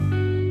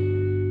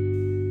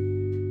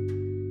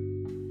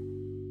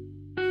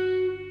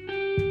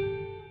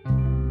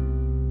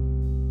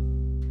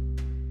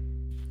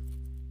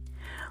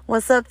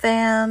What's up,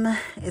 fam?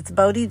 It's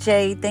Bodie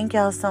J. Thank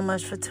y'all so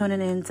much for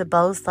tuning in to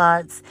Bo's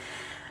Thoughts.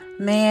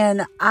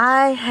 Man,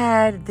 I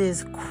had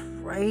this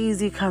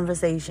crazy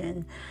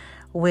conversation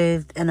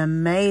with an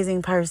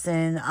amazing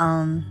person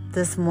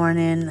this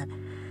morning.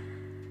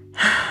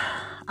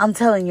 I'm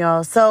telling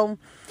y'all. So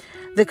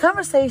the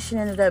conversation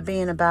ended up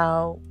being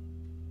about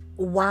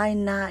why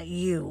not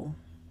you?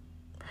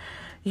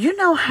 You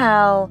know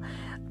how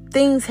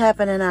things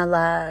happen in our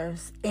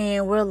lives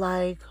and we're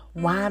like,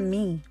 why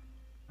me?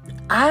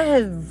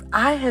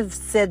 I have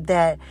said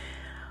that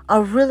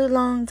a really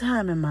long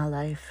time in my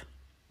life.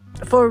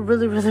 For a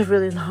really, really,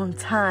 really long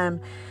time.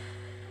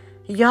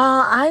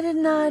 Y'all, I did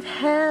not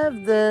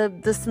have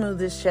the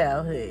smoothest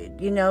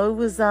childhood. You know, it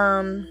was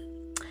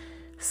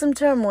some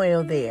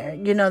turmoil there.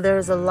 You know, there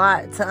was a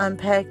lot to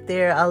unpack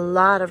there, a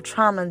lot of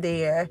trauma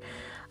there.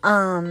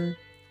 And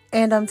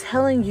I'm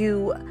telling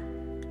you,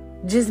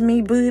 just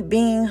me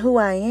being who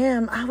I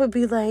am, I would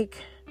be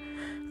like,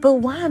 but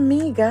why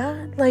me,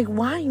 God? Like,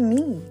 why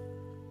me?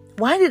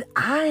 Why did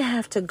I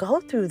have to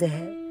go through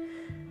that?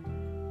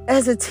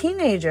 As a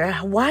teenager,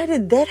 why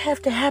did that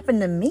have to happen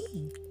to me?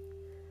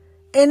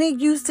 And it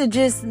used to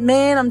just,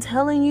 man, I'm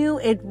telling you,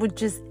 it would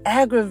just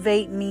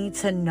aggravate me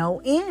to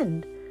no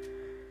end.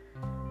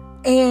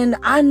 And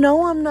I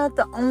know I'm not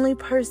the only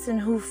person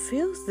who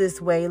feels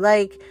this way.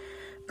 Like,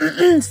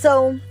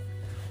 so,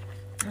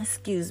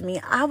 excuse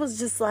me, I was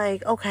just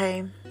like,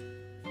 okay,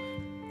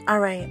 all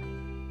right.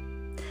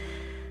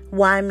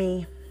 Why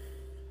me?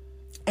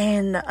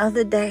 And the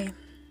other day,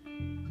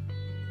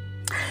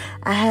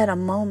 I had a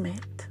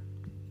moment.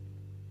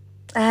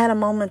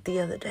 The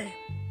other day.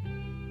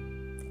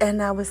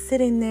 And I was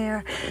sitting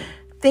there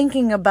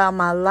thinking about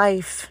my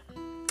life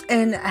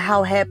and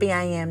how happy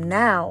I am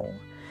now.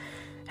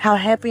 How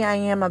happy I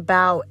am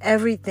about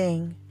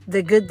everything.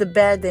 The good, the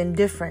bad, the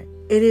indifferent.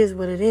 It is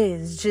what it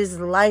is.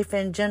 Just life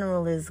in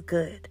general is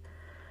good.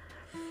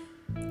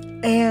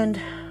 And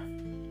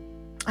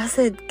I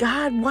said,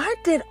 God, why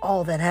did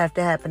all that have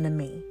to happen to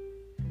me?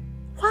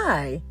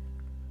 Why?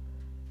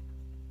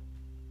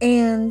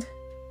 And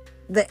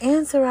the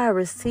answer I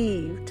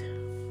received,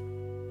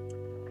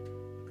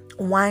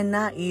 why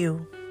not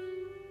you?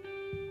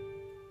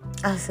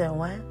 I said,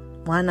 what?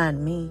 Why not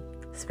me?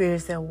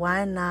 Spirit said,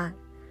 why not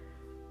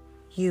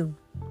you?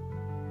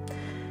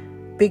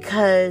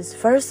 Because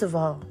first of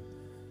all,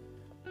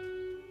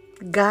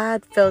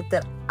 God felt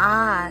that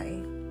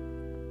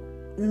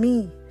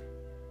me,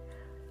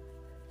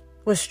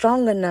 was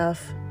strong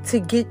enough to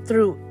get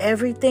through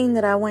everything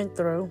that I went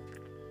through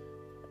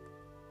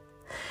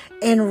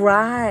and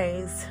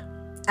rise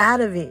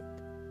out of it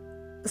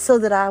so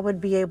that I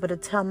would be able to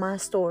tell my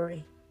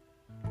story,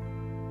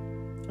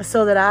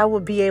 so that I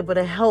would be able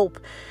to help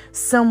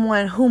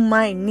someone who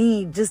might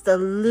need just a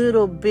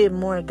little bit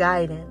more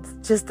guidance,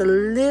 just a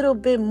little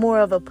bit more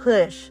of a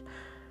push.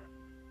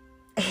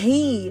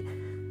 He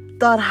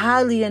thought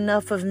highly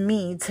enough of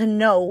me to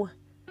know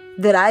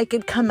that I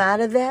could come out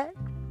of that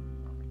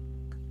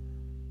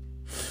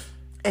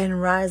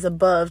and rise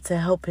above to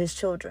help his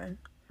children.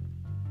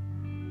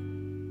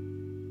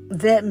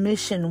 That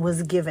mission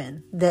was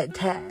given, that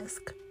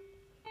task.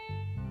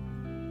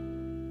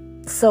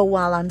 So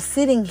while I'm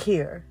sitting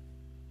here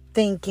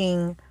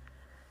thinking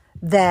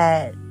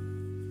that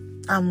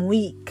I'm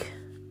weak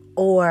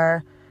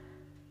or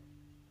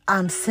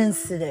I'm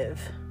sensitive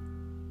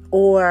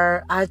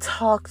or I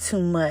talk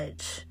too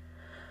much,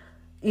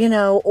 you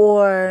know,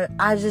 or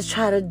I just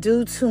try to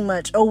do too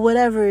much or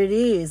whatever it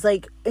is.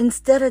 Like,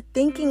 instead of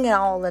thinking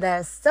all of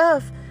that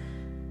stuff,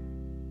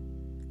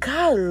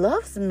 God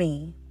loves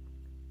me.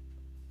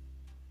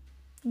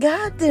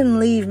 God didn't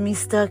leave me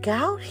stuck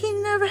out. He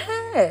never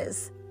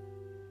has.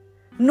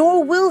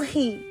 Nor will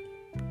he.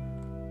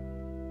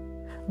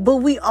 But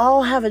we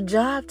all have a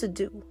job to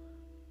do.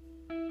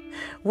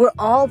 We're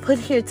all put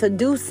here to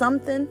do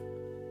something.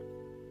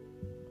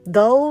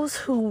 Those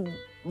who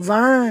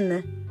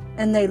learn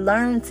and they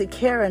learn to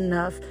care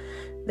enough,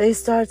 they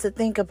start to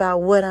think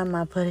about, what am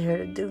I put here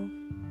to do?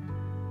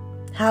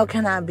 How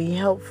can I be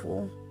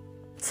helpful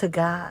to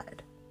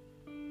God?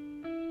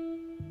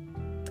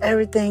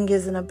 Everything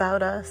isn't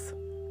about us.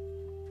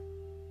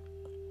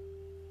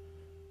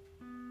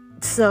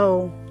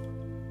 So,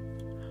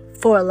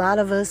 for a lot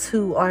of us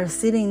who are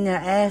sitting there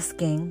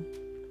asking,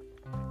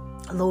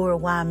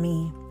 Lord, why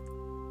me?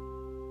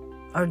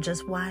 Or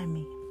just why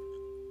me?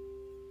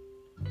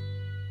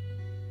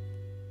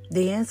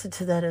 The answer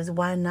to that is,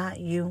 why not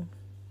you?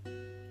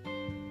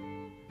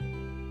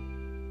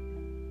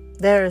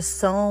 There is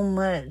so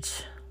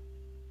much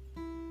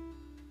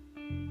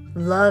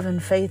love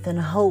and faith and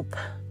hope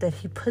that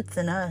he puts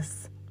in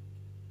us,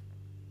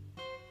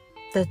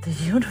 that the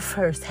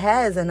universe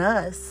has in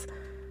us.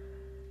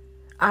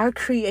 Our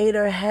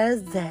Creator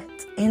has that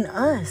in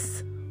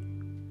us.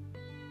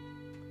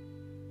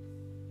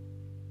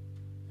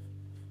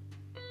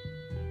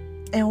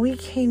 And we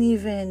can't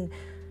even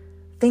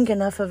think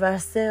enough of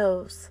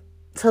ourselves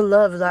to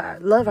love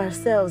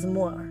ourselves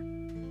more.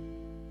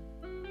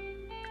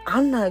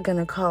 I'm not going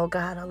to call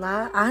God a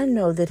lie. I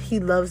know that he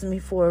loves me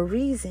for a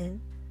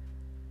reason.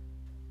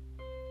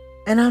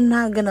 And I'm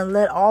not going to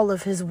let all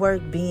of his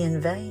work be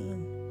in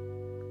vain.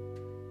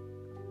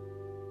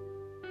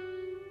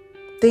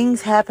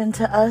 Things happen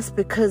to us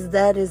because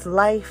that is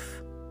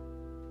life.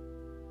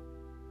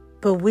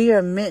 But we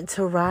are meant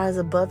to rise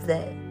above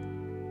that.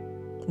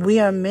 We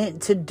are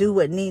meant to do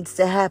what needs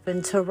to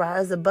happen to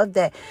rise above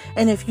that.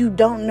 And if you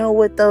don't know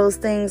what those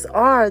things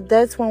are,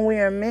 that's when we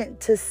are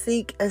meant to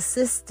seek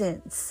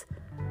assistance.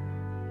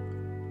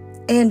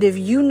 And if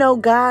you know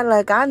God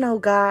like I know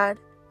God,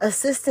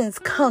 assistance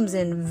comes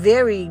in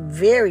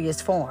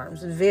various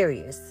forms.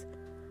 Various.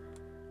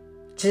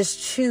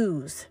 Just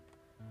choose.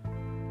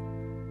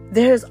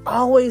 There's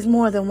always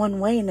more than one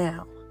way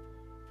now.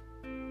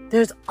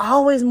 There's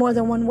always more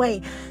than one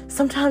way.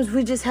 Sometimes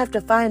we just have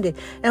to find it.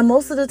 And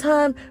most of the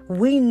time,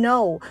 we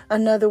know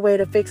another way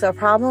to fix our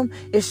problem.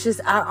 It's just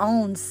our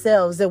own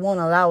selves that won't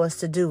allow us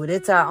to do it.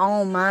 It's our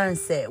own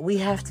mindset. We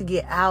have to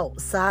get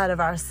outside of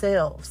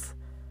ourselves.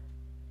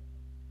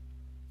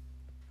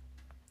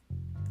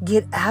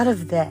 Get out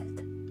of that.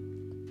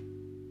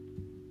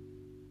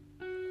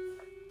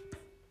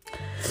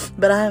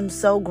 But I am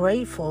so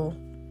grateful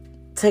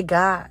to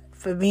God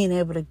for being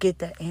able to get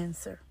that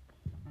answer.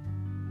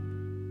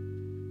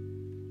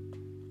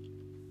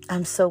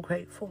 I'm so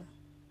grateful.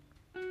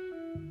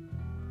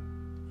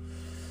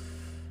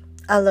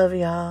 I love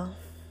y'all.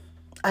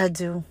 I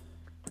do.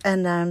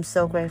 And I'm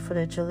so grateful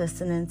that you're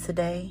listening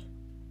today.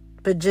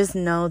 But just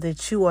know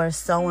that you are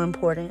so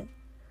important.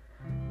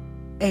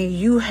 And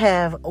you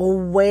have a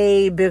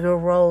way bigger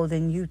role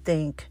than you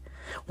think.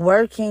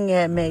 Working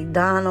at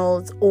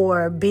McDonald's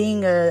or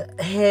being a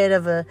head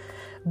of a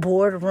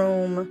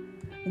boardroom,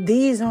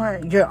 these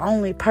aren't your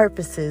only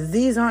purposes.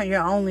 These aren't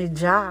your only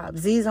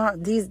jobs.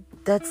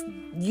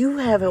 You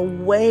have a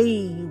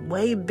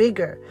way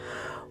bigger,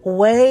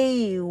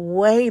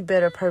 way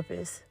better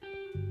purpose.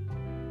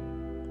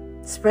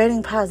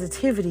 Spreading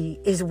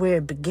positivity is where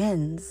it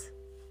begins.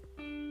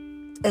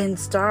 And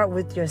start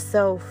with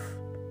yourself.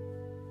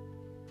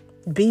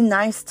 Be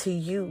nice to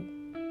you.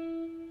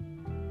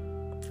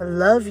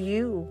 Love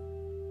you.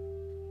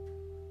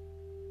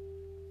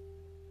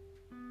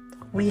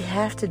 We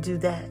have to do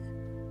that.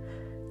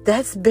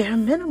 That's bare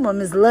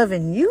minimum, is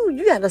loving you.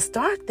 You got to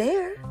start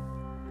there.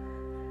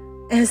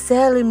 And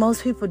sadly,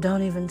 most people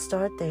don't even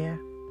start there.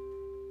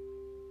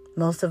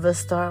 Most of us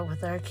start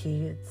with our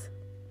kids.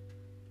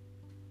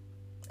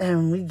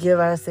 And we give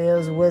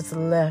ourselves what's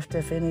left,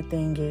 if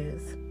anything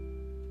is.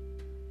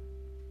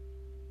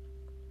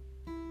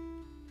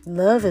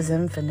 Love is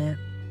infinite.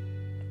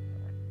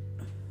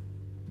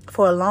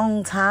 For a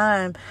long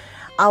time,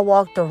 I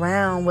walked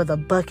around with a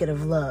bucket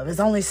of love. There's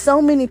only so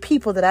many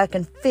people that I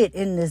can fit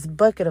in this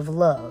bucket of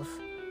love.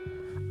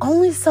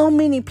 Only so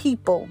many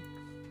people.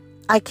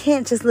 I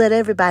can't just let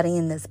everybody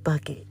in this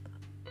bucket.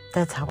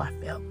 That's how I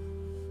felt.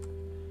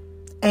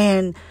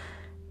 And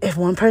if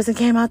one person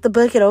came out the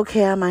bucket,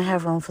 okay, I might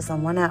have room for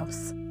someone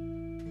else.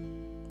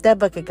 That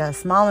bucket got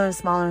smaller and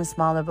smaller and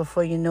smaller.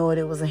 Before you know it,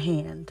 it was a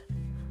hand.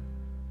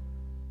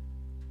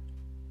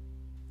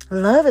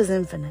 Love is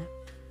infinite.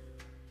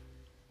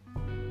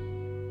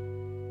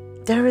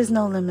 There is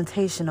no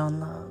limitation on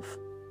love.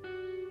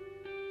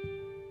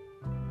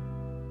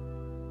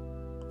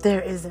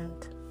 There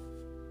isn't.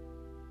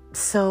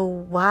 So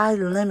why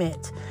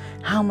limit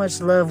how much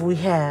love we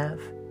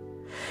have?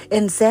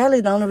 And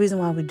sadly, the only reason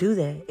why we do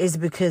that is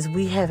because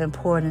we haven't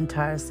poured into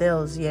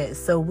ourselves yet.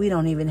 So we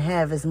don't even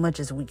have as much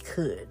as we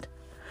could.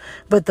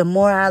 But the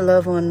more I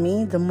love on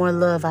me, the more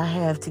love I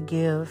have to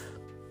give.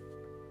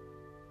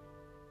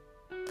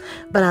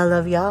 But I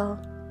love y'all.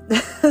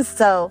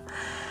 So,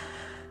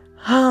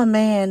 oh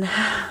man,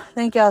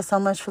 thank y'all so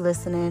much for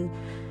listening.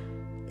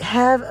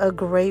 Have a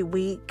great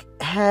week.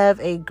 Have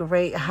a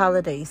great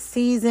holiday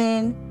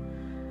season.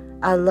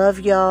 I love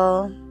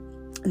y'all.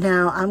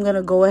 Now, I'm going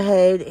to go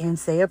ahead and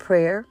say a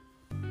prayer.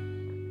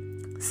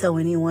 So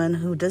anyone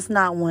who does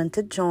not want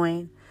to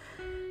join,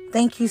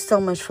 thank you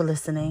so much for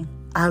listening.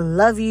 I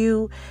love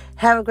you.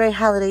 Have a great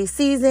holiday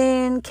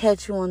season.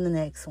 Catch you on the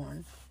next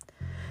one.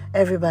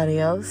 Everybody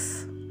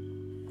else,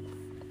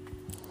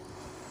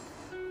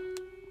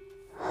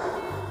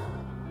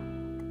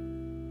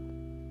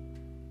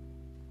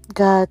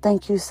 God,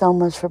 thank you so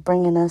much for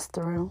bringing us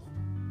through.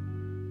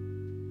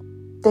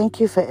 Thank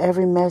you for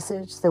every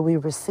message that we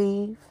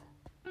receive.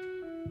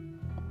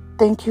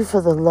 Thank you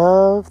for the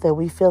love that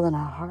we feel in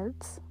our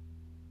hearts.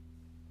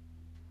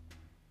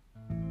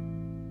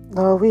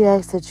 Lord, we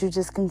ask that you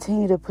just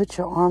continue to put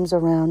your arms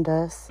around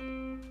us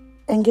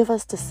and give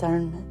us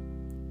discernment.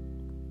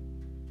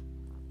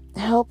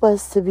 Help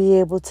us to be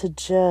able to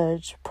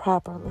judge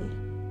properly.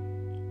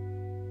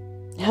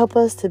 Help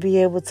us to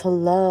be able to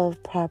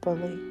love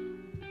properly.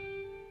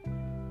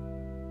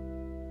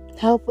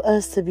 Help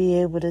us to be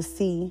able to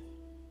see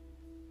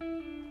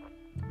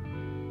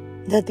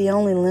that the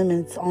only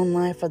limits on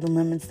life are the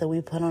limits that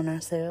we put on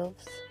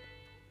ourselves.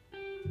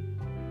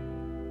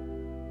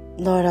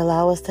 Lord,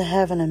 allow us to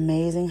have an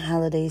amazing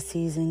holiday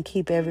season.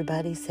 Keep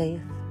everybody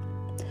safe.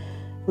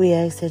 We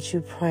ask that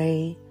you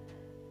pray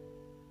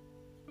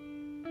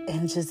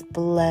and just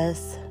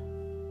bless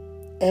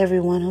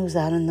everyone who's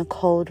out in the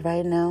cold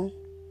right now.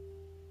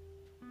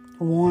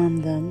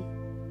 Warm them.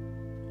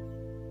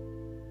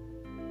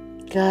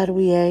 God,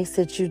 we ask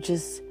that you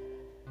just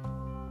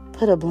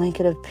put a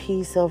blanket of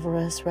peace over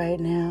us right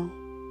now.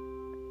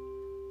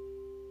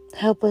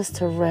 Help us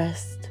to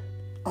rest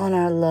on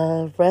our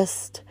love,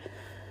 rest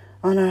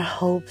on our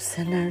hopes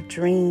and our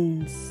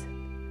dreams.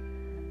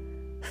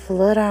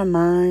 Flood our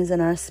minds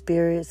and our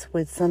spirits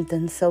with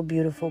something so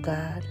beautiful,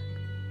 God.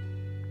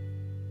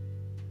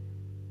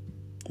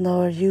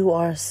 Lord, you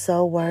are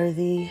so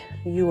worthy.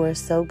 You are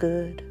so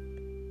good.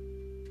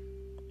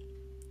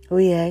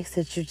 We ask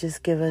that you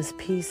just give us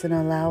peace and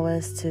allow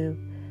us to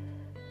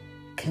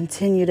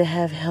continue to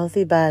have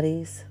healthy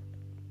bodies.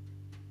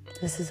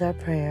 This is our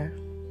prayer.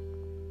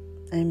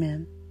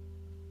 Amen.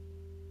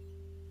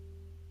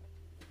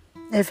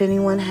 If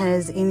anyone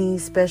has any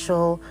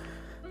special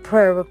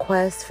prayer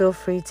requests, feel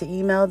free to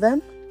email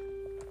them.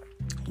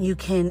 You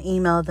can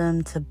email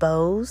them to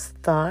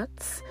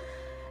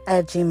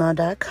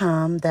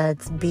bowsthoughts@gmail.com.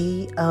 That's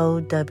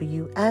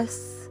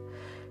BOWSTHOUGHTS.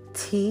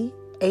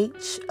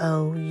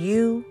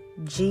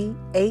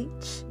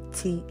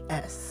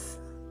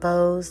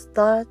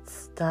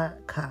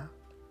 bowsthoughts.com.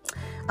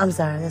 I'm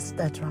sorry,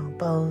 that's wrong.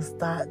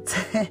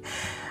 bowsthoughts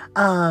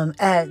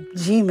at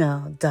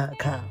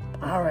gmail.com.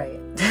 All right.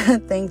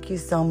 Thank you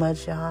so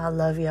much, y'all. I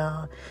love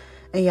y'all.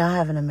 And y'all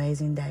have an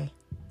amazing day.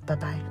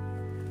 Bye-bye.